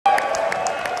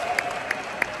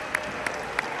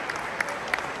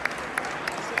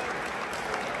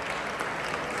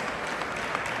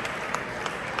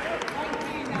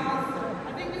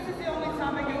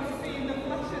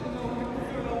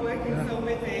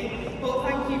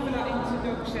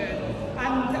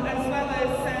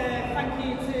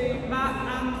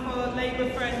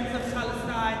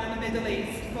Middle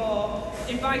East, for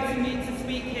inviting me to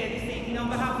speak here this evening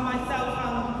on behalf of myself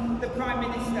and the Prime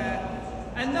Minister.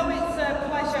 And though it's a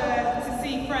pleasure to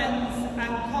see friends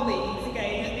and colleagues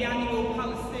again at the annual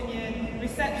Palestinian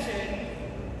reception,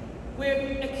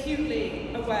 we're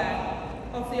acutely aware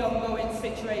of the ongoing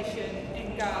situation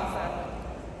in Gaza.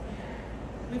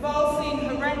 We've all seen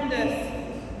horrendous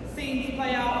scenes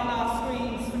play out on our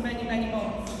screens for many, many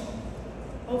months.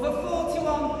 Over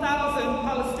 41,000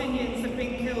 Palestinians have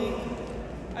been killed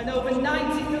and over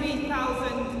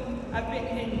 93,000 have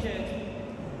been injured.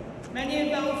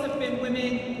 Many of those have been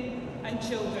women and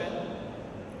children.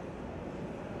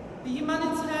 The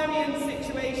humanitarian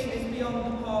situation is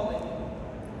beyond appalling,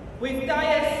 with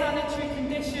dire sanitary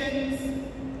conditions,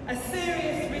 a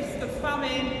serious risk of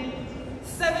famine,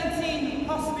 17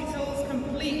 hospitals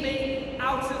completely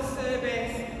out of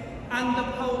service, and a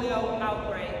polio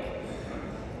outbreak.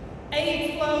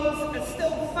 Aid flows are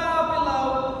still far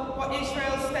below what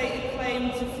Israel's stated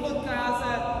claim to flood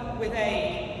Gaza with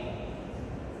aid.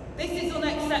 This is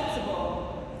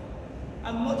unacceptable,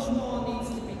 and much more needs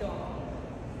to be done.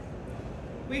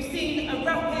 We've seen a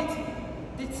rapid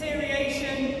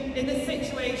deterioration in the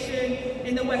situation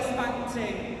in the West Bank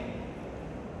too.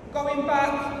 Going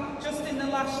back just in the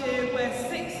last year, where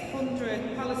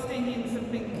 600 Palestinians have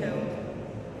been killed.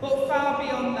 But far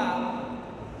beyond that,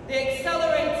 the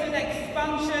accelerated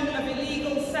expansion of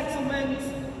illegal settlements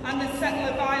and the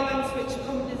settler violence which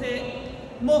accompanies it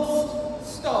must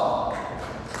stop.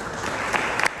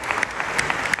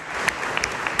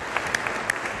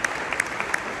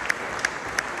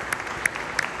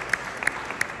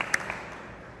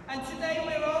 And today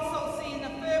we're also seeing a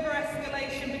further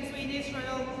escalation between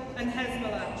Israel and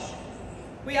Hezbollah.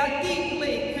 We are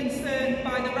deeply concerned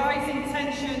by the rising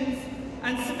tensions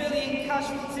and civilian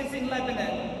casualties in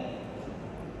Lebanon.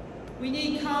 We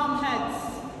need calm heads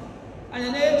and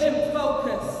an urgent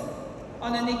focus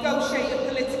on a negotiated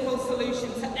political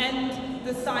solution to end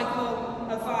the cycle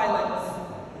of violence.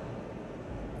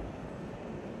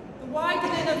 The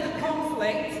widening of the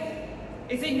conflict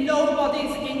is in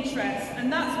nobody's interest,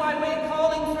 and that's why we're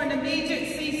calling for an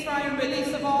immediate ceasefire and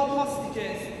release of all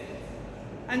hostages,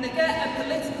 and to get a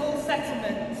political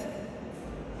settlement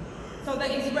so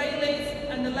that Israelis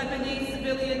and the Lebanese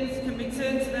civilians can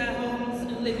return to their homes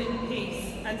and live in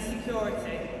peace and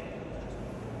security.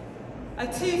 A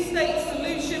two-state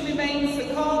solution remains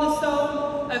the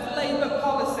cornerstone of Labour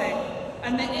policy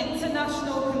and the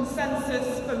international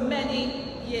consensus for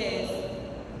many years.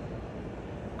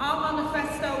 Our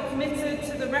manifesto committed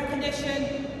to the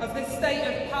recognition of the State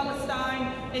of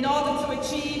Palestine in order to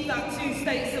achieve that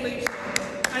two-state solution.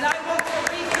 And I want to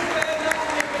reconfirm that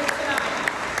commitment tonight.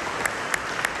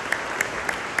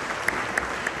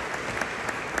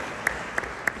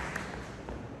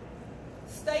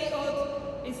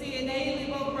 Statehood is the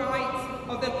inalienable right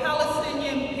of the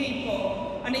Palestinian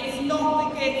people, and it is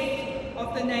not the gift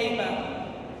of the neighbour.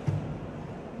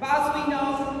 But as we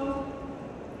know,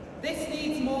 this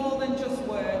needs more than just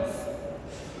words.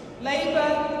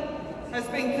 Labour has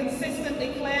been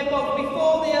consistently clear both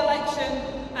before the election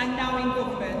and now in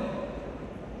government.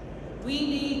 We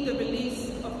need the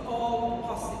release of all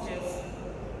hostages.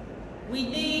 We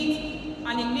need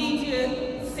an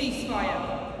immediate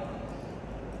ceasefire.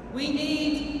 We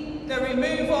need the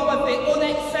removal of the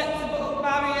unacceptable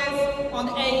barriers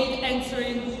on aid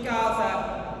entering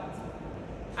Gaza.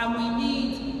 And we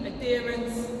need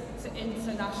adherence to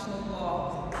international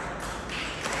law.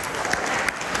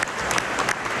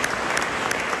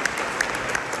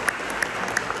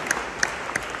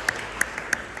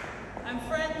 And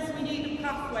friends, we need a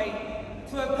pathway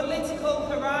to a political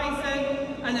horizon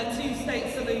and a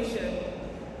two-state solution.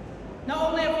 Not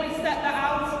only have we set that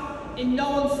out in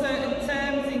no uncertain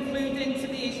terms, including to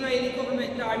the Israeli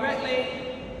government directly,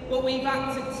 but we've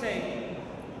acted too.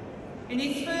 In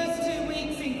his first 2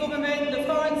 weeks in government, the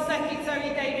Foreign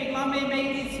Secretary David Lammy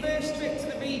made his first trip to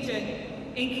the region,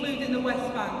 including the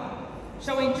West Bank,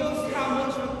 showing just how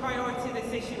much of a priority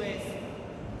this issue is.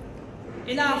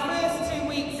 In our first 2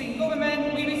 weeks in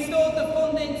government, we restored the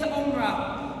funding to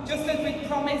UNRWA, just as we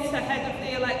promised ahead of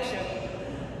the election.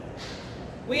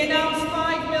 We announced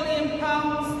 £5 million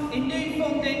in new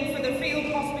funding for the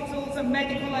field hospitals and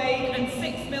medical aid, and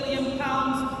 £6 million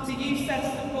to UNICEF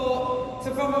support to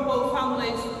vulnerable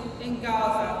families in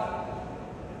Gaza.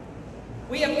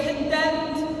 We have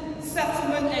condemned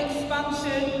settlement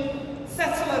expansion,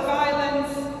 settler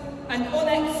violence, and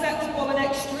unacceptable and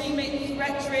extremist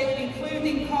rhetoric,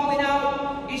 including calling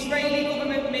out Israeli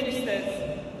government ministers.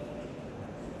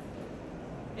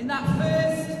 In that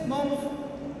first month,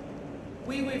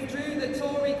 we withdrew the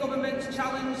Tory government's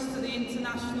challenge to the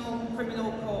International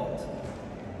Criminal Court.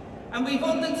 And we've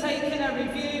undertaken a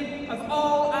review of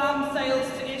all arms sales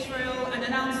to Israel and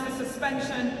announced a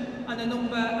suspension on a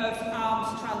number of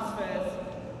arms transfers.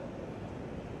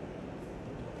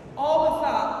 All of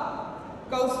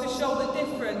that goes to show the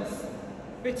difference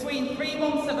between 3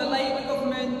 months of a Labour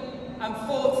government and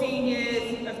 14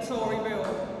 years of Tory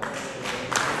rule.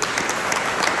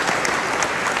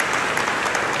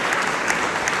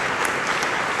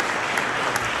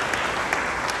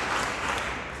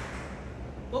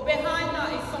 But behind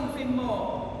that is something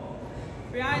more.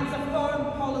 Behind a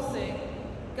foreign policy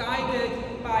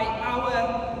guided by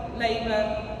our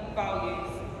Labour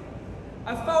values.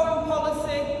 A foreign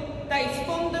policy that is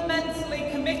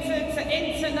fundamentally committed to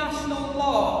international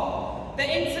law,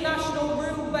 the international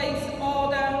rule-based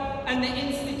order and the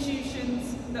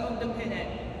institutions that underpin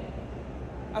it.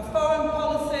 A foreign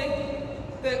policy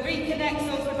that reconnects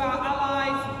us with our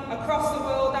allies across the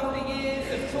world after years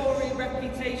of Tory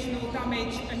reputational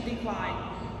damage and decline.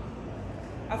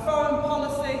 A foreign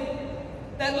policy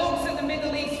that looks at the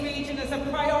Middle East region as a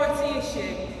priority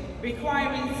issue,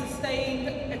 requiring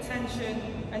sustained attention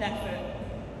and effort.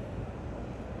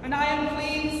 And I am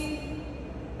pleased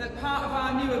that part of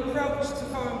our new approach to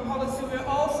foreign policy, we're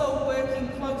also working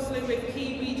closely with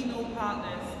key regional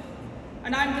partners.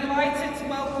 And I'm delighted to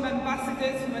welcome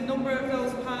ambassadors from a number of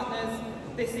those partners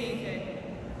this evening.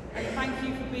 And thank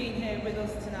you for being here with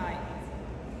us tonight.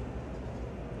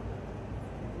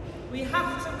 We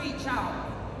have to reach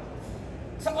out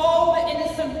to all the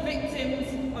innocent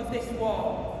victims of this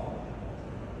war.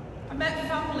 I met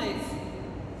families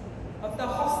of the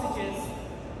hostages,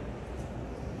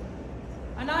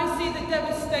 and I see the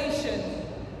devastation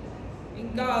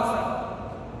in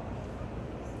Gaza,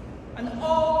 and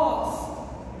all loss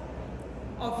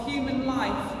of human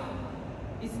life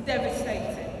is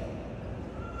devastating.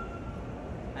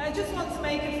 And I just want to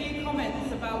make a few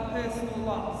comments about personal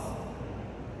loss.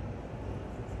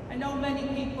 I know many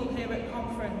people here at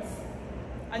conference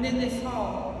and in this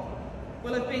hall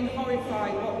will have been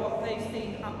horrified by what they've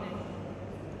seen happening.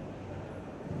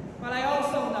 But I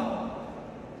also know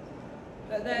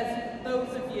that there's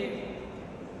those of you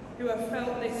who have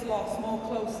felt this loss more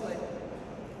closely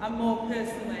and more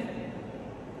personally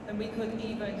than we could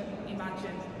even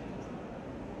imagine.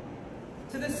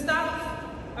 To the staff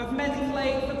of Medical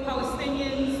Aid for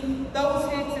Palestinians, those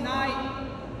here tonight,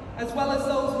 as well as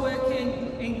those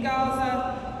working in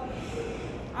Gaza,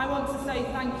 I want to say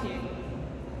thank you.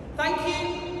 Thank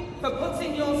you for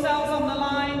putting yourselves on the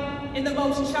line in the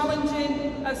most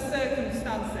challenging of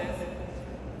circumstances.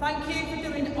 Thank you for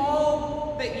doing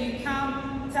all that you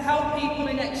can to help people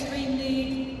in extreme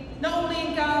need, not only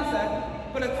in Gaza,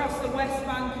 but across the West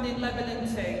Bank and in Lebanon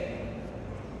too.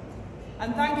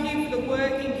 And thank you for the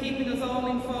work in keeping us all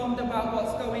informed about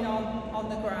what's going on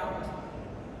the ground.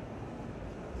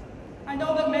 I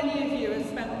know that many of you have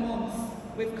spent months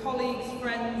with colleagues,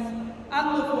 friends,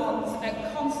 and loved ones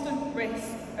at constant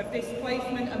risk of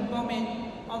displacement and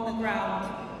bombing on the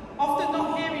ground, often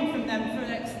not hearing from them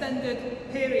for extended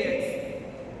periods.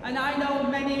 And I know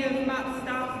many of Matt's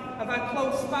staff have had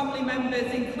close family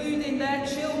members, including their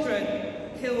children,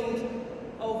 killed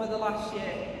over the last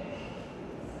year.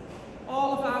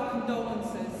 All of our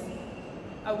condolences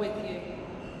are with you.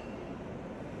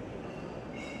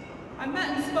 I met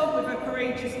and spoke with a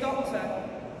courageous doctor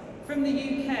from the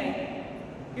UK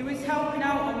who is helping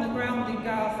out on the ground in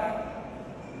Gaza.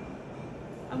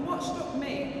 And what struck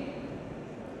me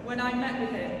when I met with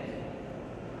him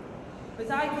was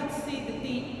I could see the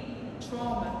deep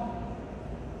trauma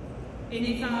in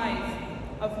his eyes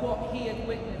of what he had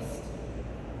witnessed.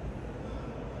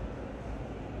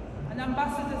 And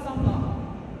Ambassador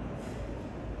Zomlot,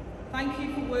 thank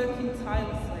you for working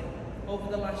tirelessly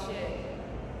over the last year.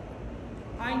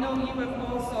 I know you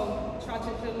have also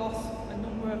tragically lost a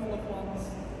number of loved ones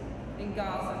in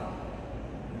Gaza.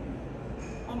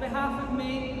 On behalf of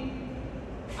me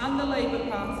and the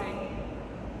Labour Party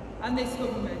and this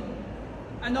government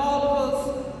and all of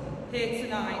us here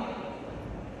tonight,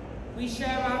 we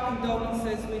share our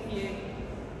condolences with you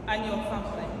and your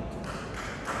family.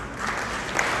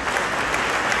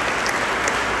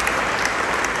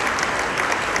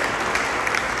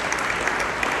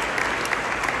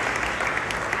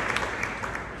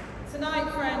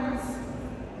 Tonight, friends,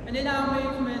 and in our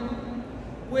movement,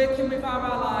 working with our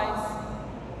allies,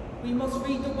 we must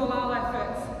redouble our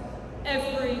efforts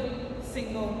every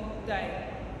single day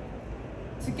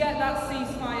to get that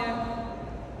ceasefire,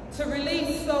 to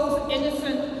release those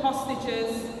innocent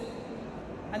hostages,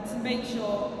 and to make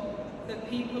sure that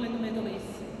people in the Middle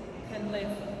East can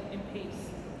live in peace.